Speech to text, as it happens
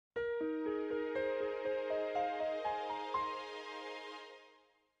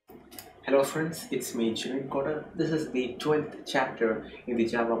Hello friends, it's me Junaid Coder. This is the 12th chapter in the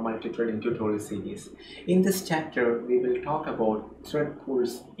Java Multithreading-Tutorial series. In this chapter, we will talk about thread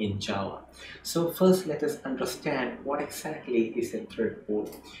pools in Java. So first, let us understand what exactly is a thread pool.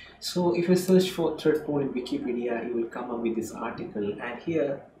 So if you search for thread pool in Wikipedia, you will come up with this article, and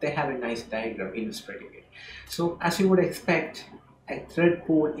here they have a nice diagram illustrating it. So as you would expect, a thread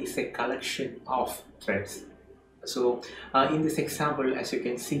pool is a collection of threads. So in this example, as you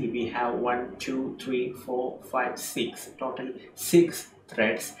can see, we have 1, 2, 3, 4, 5, 6, total 6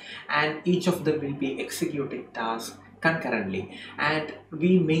 threads, and each of them will be executing tasks concurrently, and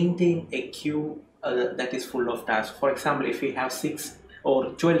we maintain a queue that is full of tasks. For example, if we have 6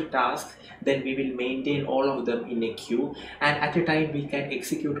 or 12 tasks, then we will maintain all of them in a queue, and at a time we can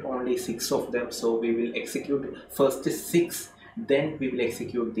execute only 6 of them. So we will execute first 6, then we will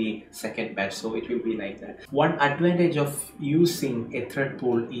execute the second batch. So it will be like that. One advantage of using a thread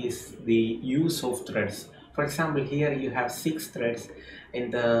pool is the use of threads. For example, here you have 6 threads.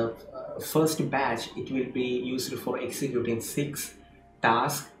 In the first batch, it will be used for executing 6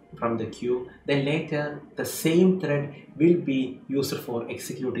 tasks from the queue. Then later the same thread will be used for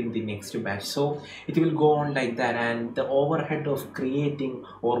executing the next batch. So it will go on like that, and the overhead of creating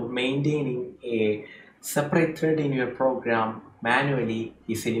or maintaining a separate thread in your program manually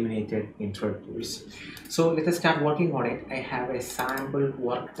is eliminated in thread pools. So let us start working on it. I have a sample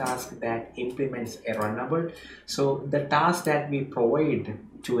work task that implements a runnable. So the task that we provide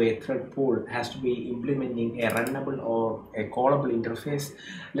to a thread pool has to be implementing a runnable or a callable interface.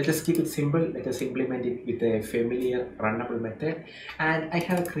 Let us keep it simple. Let us implement it with a familiar runnable method, and I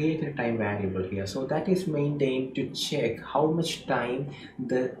have created a time variable here. So that is maintained to check how much time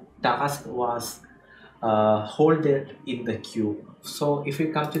the task was holded in the queue. So if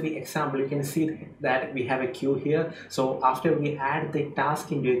you come to the example, you can see that we have a queue here. So after we add the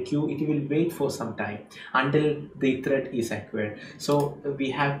task into a queue, it will wait for some time until the thread is acquired. So we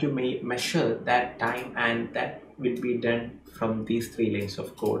have to measure that time, and that will be done from these 3 lines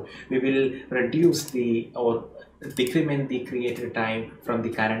of code. We will reduce or decrement the created time from the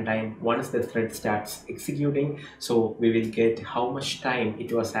current time once the thread starts executing. So we will get how much time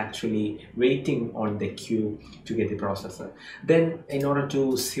it was actually waiting on the queue to get the processor. Then in order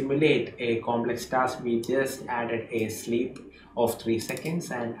to simulate a complex task, we just added a sleep of 3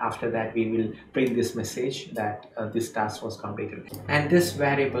 seconds, and after that we will print this message that this task was completed. And this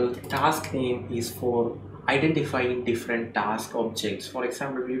variable task name is for identifying different task objects. For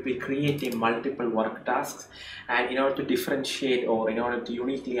example, we will be creating multiple work tasks, and in order to differentiate or in order to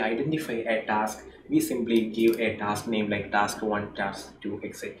uniquely identify a task, we simply give a task name like task 1, task 2,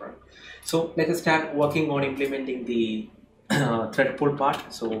 etc. So let us start working on implementing the thread pool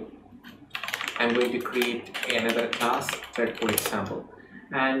part. So I'm going to create another class, thread pool example,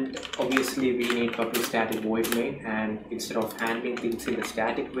 and obviously we need public static void main, and instead of handling things in the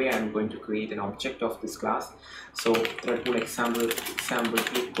static way, I'm going to create an object of this class. So thread pool example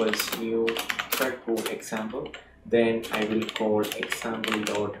equals new thread pool example. Then I will call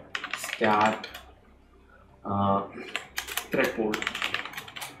example.start thread pool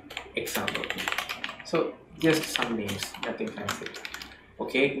example. So just some names, nothing fancy.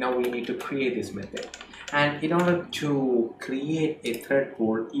 Okay, now we need to create this method. And in order to create a thread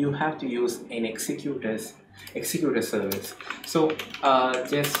pool, you have to use an executor service. So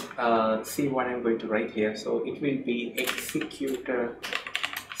just see what I'm going to write here. So it will be executor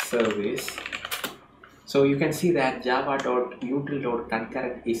service. So you can see that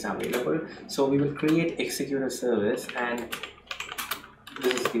java.util.concurrent is available. So we will create executor service, and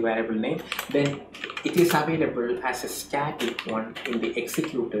this is the variable name. Then it is available as a static one in the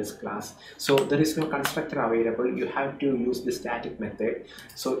executors class. So there is no constructor available. You have to use the static method.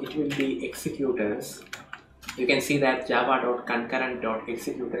 So it will be executors. You can see that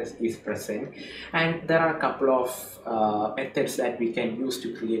java.concurrent.ExecutorService is present, and there are a couple of methods that we can use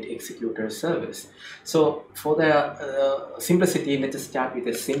to create executor service. So for the simplicity, let us start with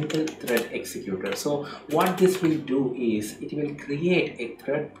a single thread executor. So what this will do is it will create a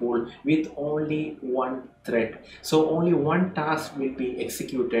thread pool with only one thread. So only one task will be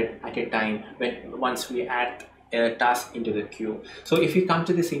executed at a time once we add a task into the queue. So if you come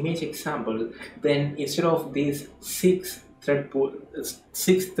to this image example, then instead of these 6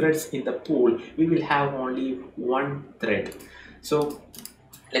 threads in the pool, we will have only one thread. So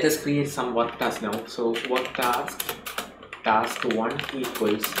let us create some work task now. So work task 1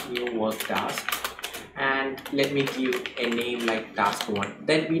 equals new work task, and let me give a name like task 1.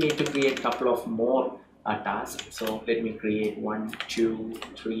 Then we need to create a couple of more tasks. So let me create 1, 2,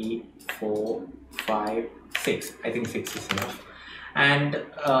 3, 4, 5, 6. I think 6 is enough. and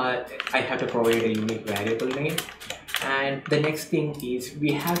I have to provide a unique variable name. And the next thing is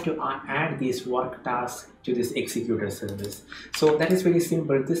we have to add this work task to this executor service. So that is very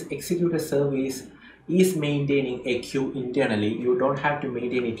simple. This executor service is maintaining a queue internally. You don't have to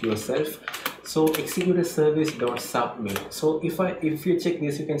maintain it yourself. So executor service dot submit. So if you check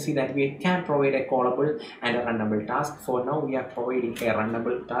this, you can see that we can provide a callable and a runnable task. For now we are providing a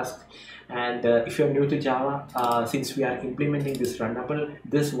runnable task, and if you are new to Java, since we are implementing this runnable,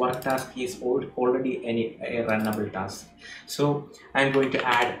 this work task is already a runnable task. So I'm going to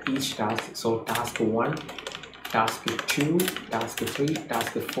add each task. So task 1, task 2, task 3,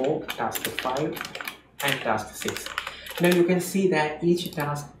 task 4, task 5 and task 6. Now you can see that each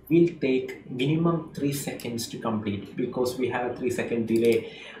task will take minimum 3 seconds to complete, because we have a 3-second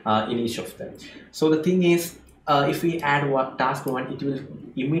delay in each of them. So the thing is, if we add task 1, it will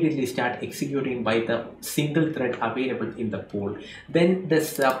immediately start executing by the single thread available in the pool. Then the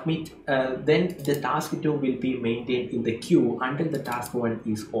then the task 2 will be maintained in the queue until the task 1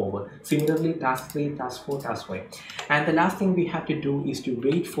 is over. Similarly, task 3, task 4, task 5. And the last thing we have to do is to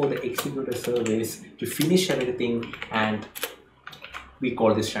wait for the executor service to finish everything, and we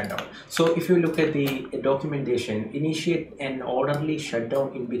call this shutdown. So if you look at the documentation, initiate an orderly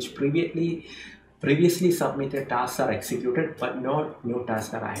shutdown in which previously submitted tasks are executed but no new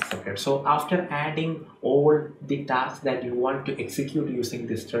tasks are accepted. So after adding all the tasks that you want to execute using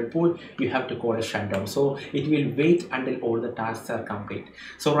this thread pool, you have to call a shutdown. So it will wait until all the tasks are complete.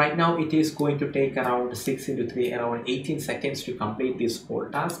 So right now it is going to take around 6 into 3, around 18 seconds to complete this whole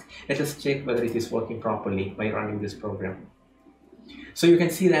task. Let us check whether it is working properly by running this program. So you can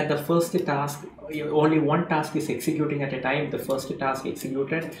see that the first task, only one task is executing at a time. The first task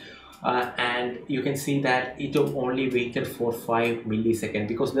executed, and you can see that it only waited for 5 milliseconds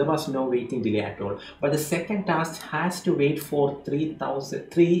because there was no waiting delay at all. But the second task has to wait for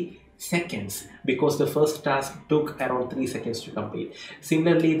 3 seconds because the first task took around 3 seconds to complete.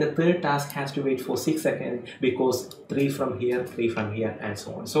 Similarly, the third task has to wait for 6 seconds because 3 from here, 3 from here, and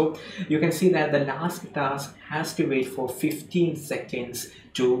so on. So you can see that the last task has to wait for 15 seconds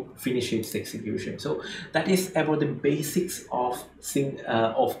to finish its execution. So that is about the basics of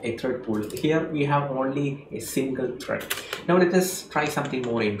a thread pool. Here we have only a single thread. Now let us try something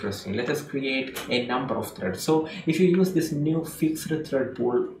more interesting. Let us create a number of threads. So if you use this new fixed thread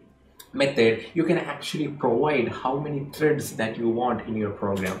pool method, you can actually provide how many threads that you want in your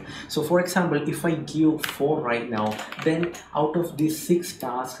program. So for example, if I give 4 right now, then out of these 6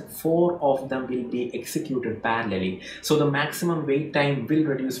 tasks, 4 of them will be executed parallelly. So the maximum wait time will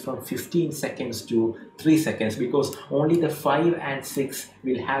reduce from 15 seconds to 3 seconds because only the 5 and 6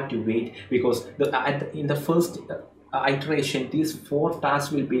 will have to wait, because in the first iteration these 4 tasks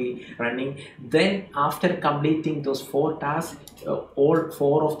will be running. Then after completing those 4 tasks, all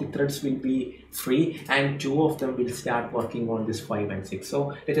 4 of the threads will be free and 2 of them will start working on this 5 and 6.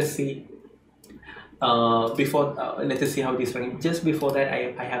 So let us see let us see how it is running. Just before that,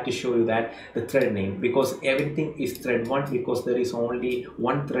 I have to show you that the thread name, because everything is thread 1 because there is only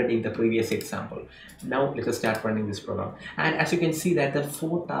 1 thread in the previous example. Now let us start running this program, and as you can see that the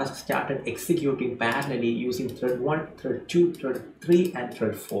 4 tasks started executing parallelly using thread 1, thread 2, thread 3 and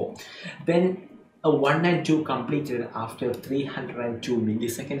thread 4. Then 1 and 2 completed after 302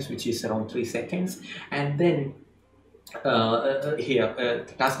 milliseconds, which is around 3 seconds, and then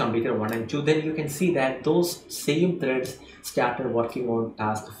task completed 1 and 2. Then you can see that those same threads started working on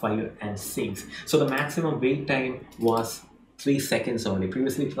task 5 and 6. So the maximum wait time was 3 seconds only.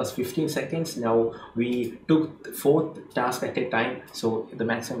 Previously it was 15 seconds. Now we took 4 tasks at a time, so the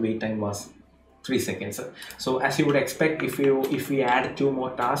maximum wait time was 3 seconds. So as you would expect, if we add 2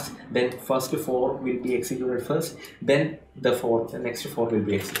 more tasks, then first 4 will be executed first, then the next 4 will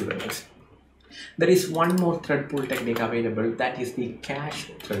be executed next. There is one more thread pool technique available, that is the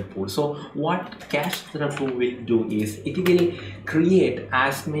cache thread pool. So what cache thread pool will do is it will create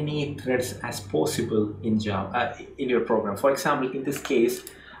as many threads as possible in Java in your program. For example, in this case,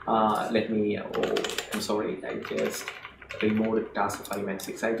 I'm sorry, I just removed task 5 and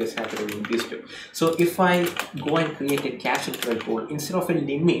 6. I just have to remove these 2. So if I go and create a cache thread pool, instead of a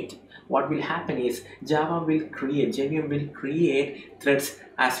limit, what will happen is JVM will create threads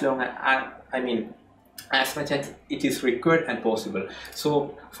as long as, as much as it is required and possible.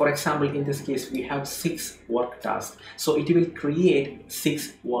 So for example, in this case we have 6 work tasks, so it will create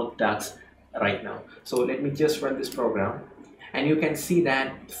 6 work tasks right now. So let me just run this program, and you can see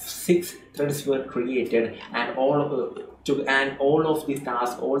that 6 threads were created, and all of the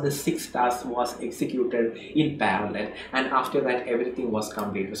tasks, all the 6 tasks was executed in parallel, and after that everything was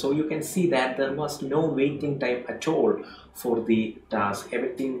completed. So you can see that there was no waiting time at all for the task.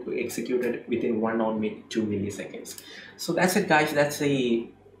 Everything executed within 1 or 2 milliseconds. So that's it, guys. That's the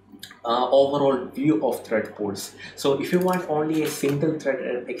overall view of ThreadPools. So if you want only a single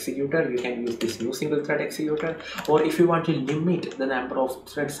thread executor, you can use this new single thread executor, or if you want to limit the number of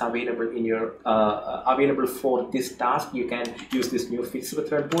threads available in your available for this task, you can use this new fixed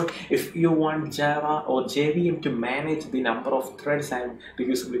ThreadPool. If you want Java or JVM to manage the number of threads and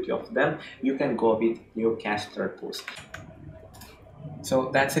reusability of them, you can go with new cache ThreadPools.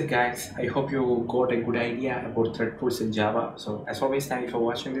 So that's it, guys. I hope you got a good idea about ThreadPools in Java. So as always, thank you for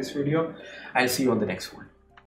watching this video. I'll see you on the next one.